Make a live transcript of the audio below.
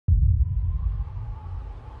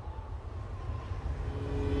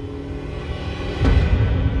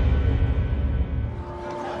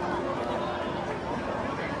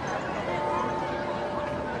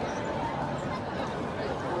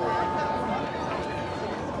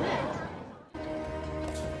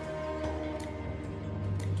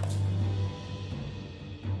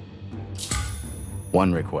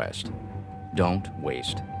One request. Don't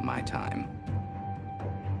waste my time.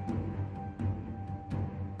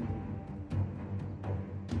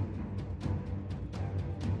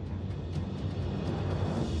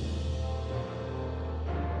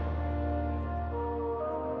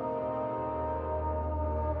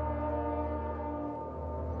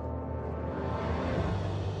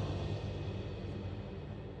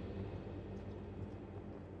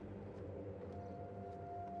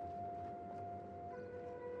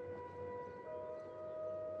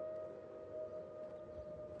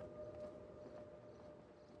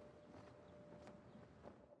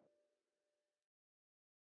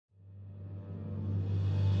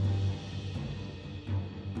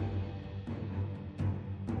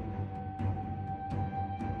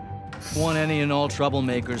 Want any and all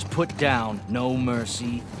troublemakers put down, no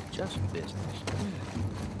mercy, just business.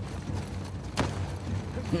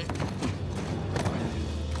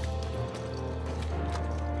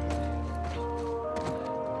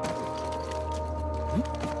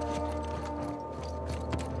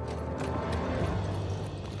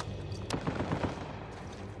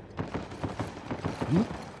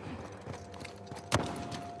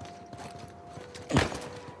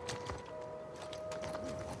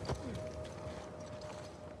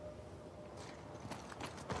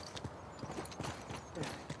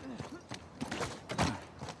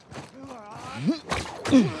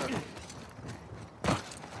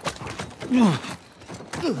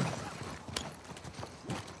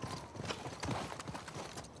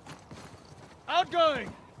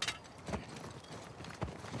 Outgoing!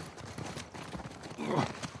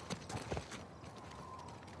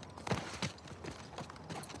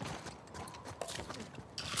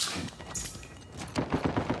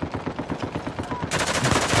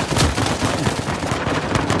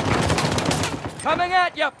 Coming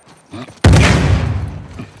at you!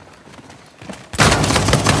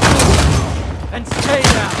 And stay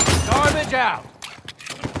down! Garbage out!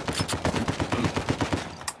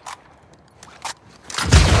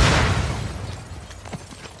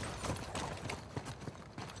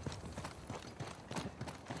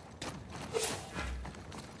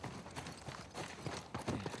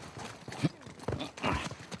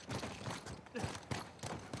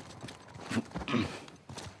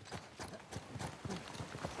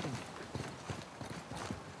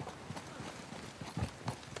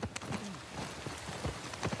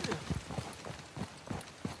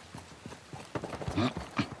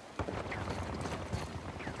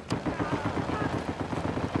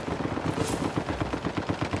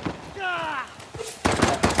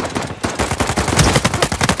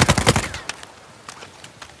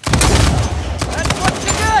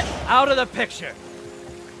 Out of the picture!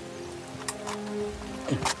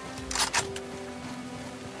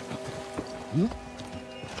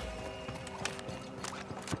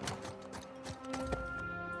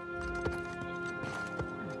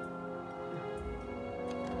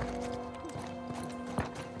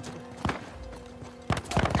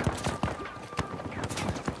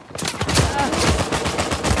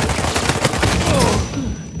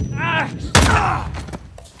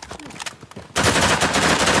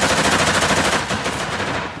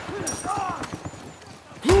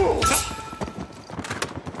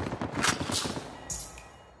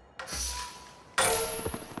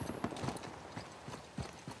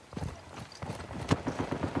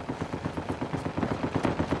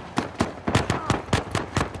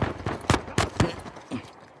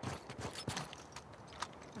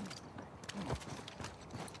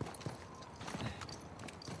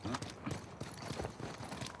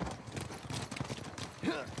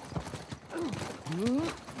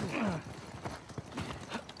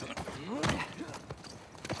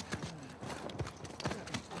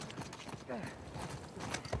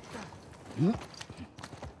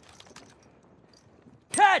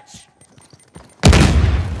 Catch!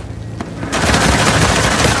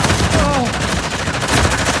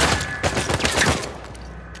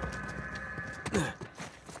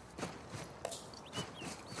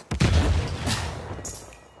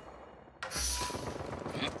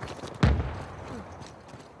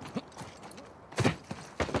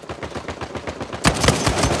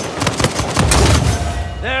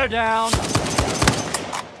 They're down.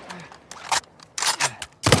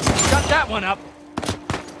 Got that one up.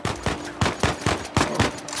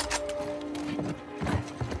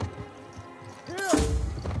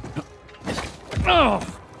 Oh.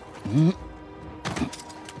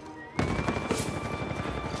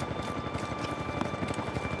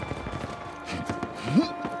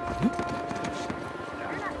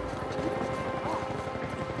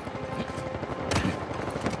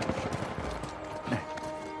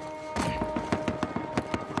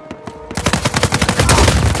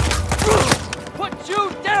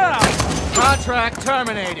 Contract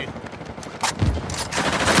terminated.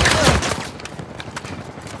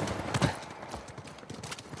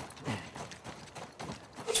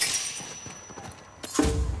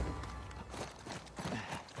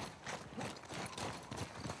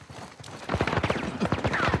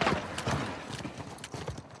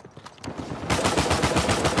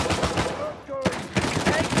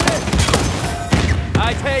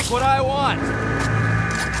 I take what I want.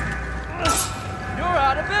 You're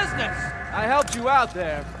out of business. I helped you out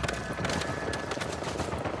there.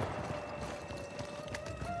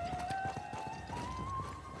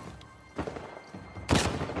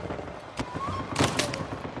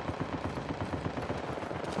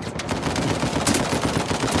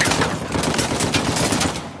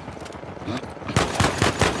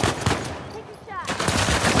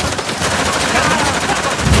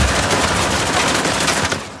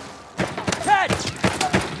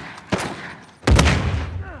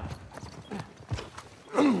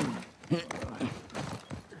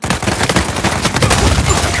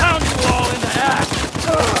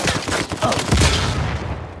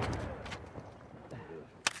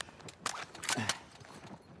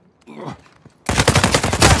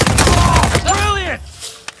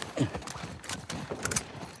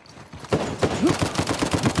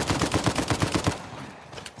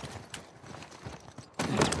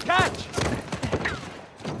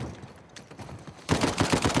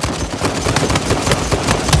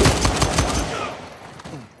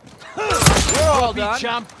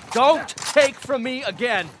 Jump! Don't take from me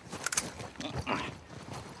again!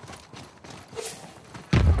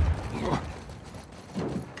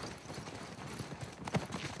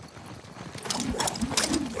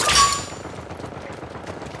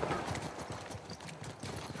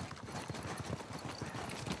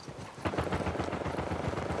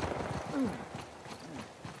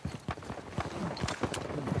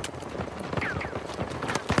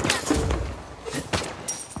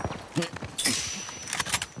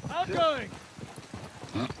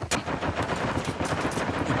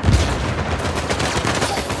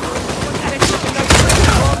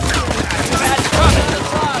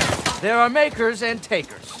 There are makers and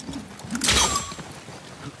takers.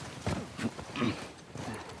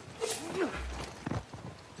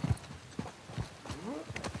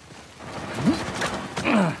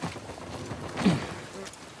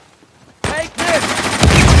 Take this!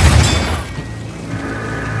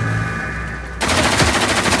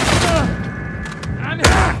 I'm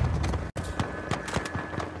here!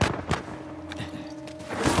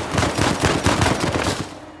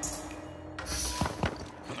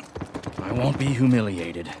 I won't be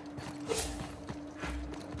humiliated.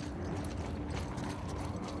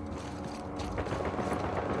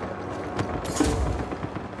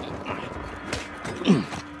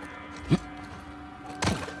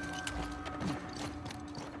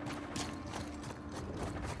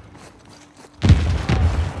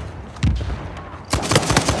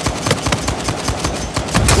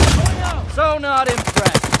 So not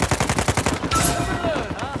impressed.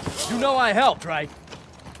 You know I helped, right?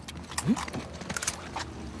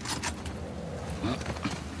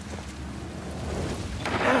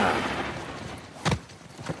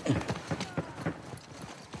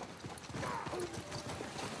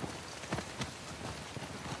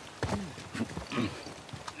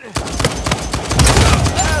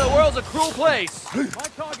 The world's a cruel place. My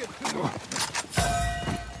target.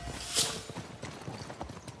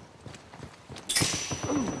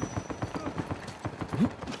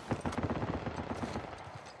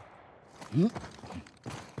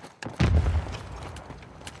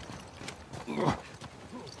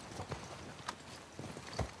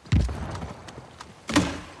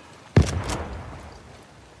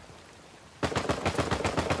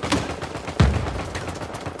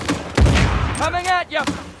 Coming at you!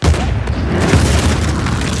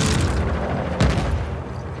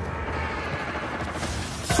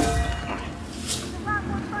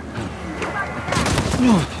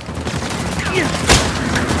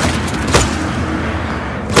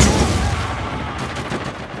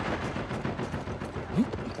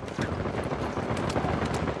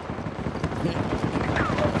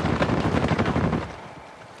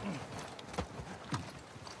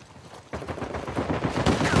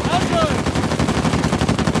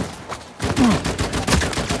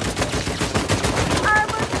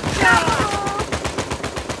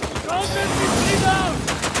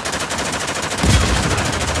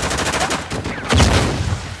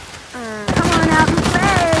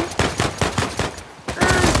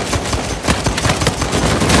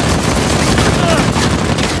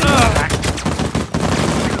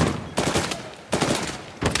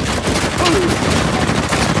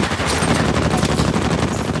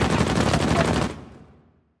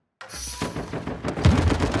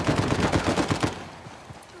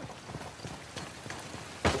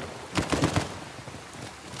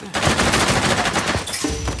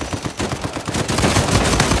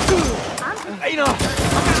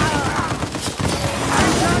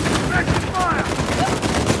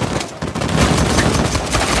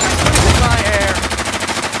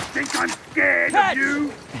 Think I'm scared of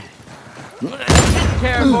you?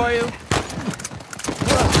 Care for you.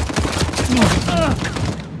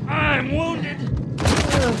 I'm wounded.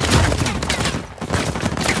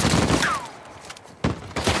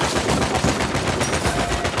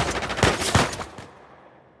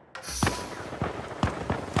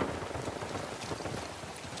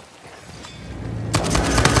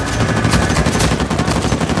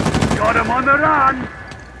 Got him on the run!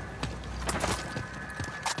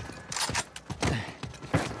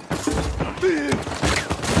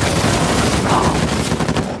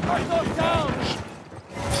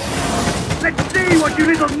 Let's see what you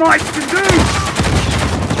little mites can do!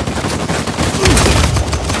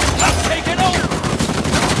 I'm taking over!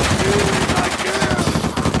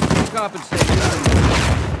 Compensate.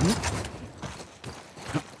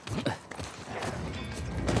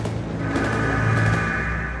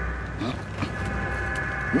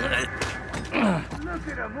 Look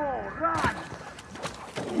at them all run!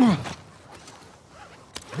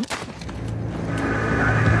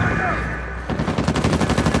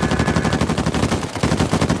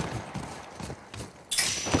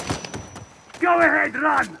 Go ahead,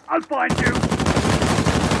 run! I'll find you!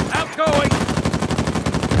 Outgoing!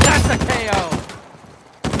 That's a KO!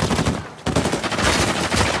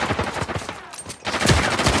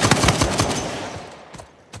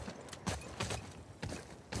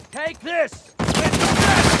 Take this! It's the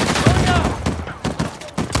best! Going up!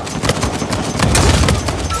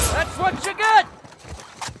 That's what you get!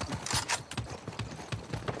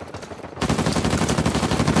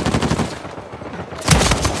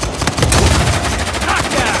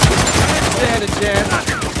 Knockdown! Stand a chance.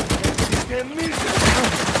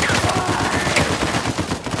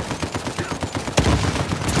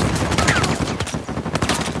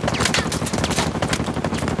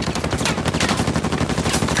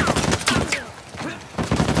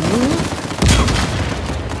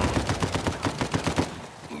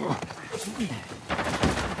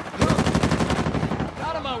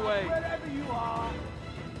 Out of my way! Wherever you are!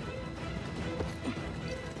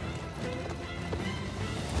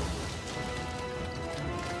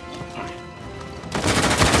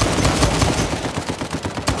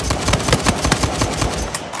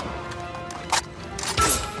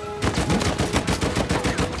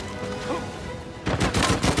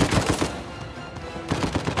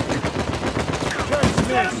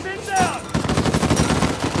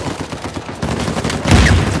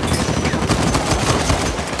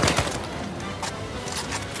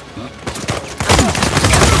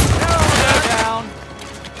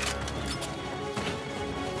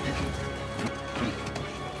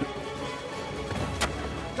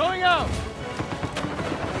 Going out!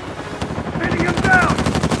 Pinning him down!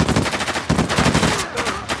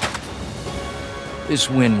 This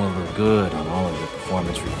win will look good on all of your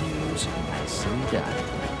performance reviews. Nicely done.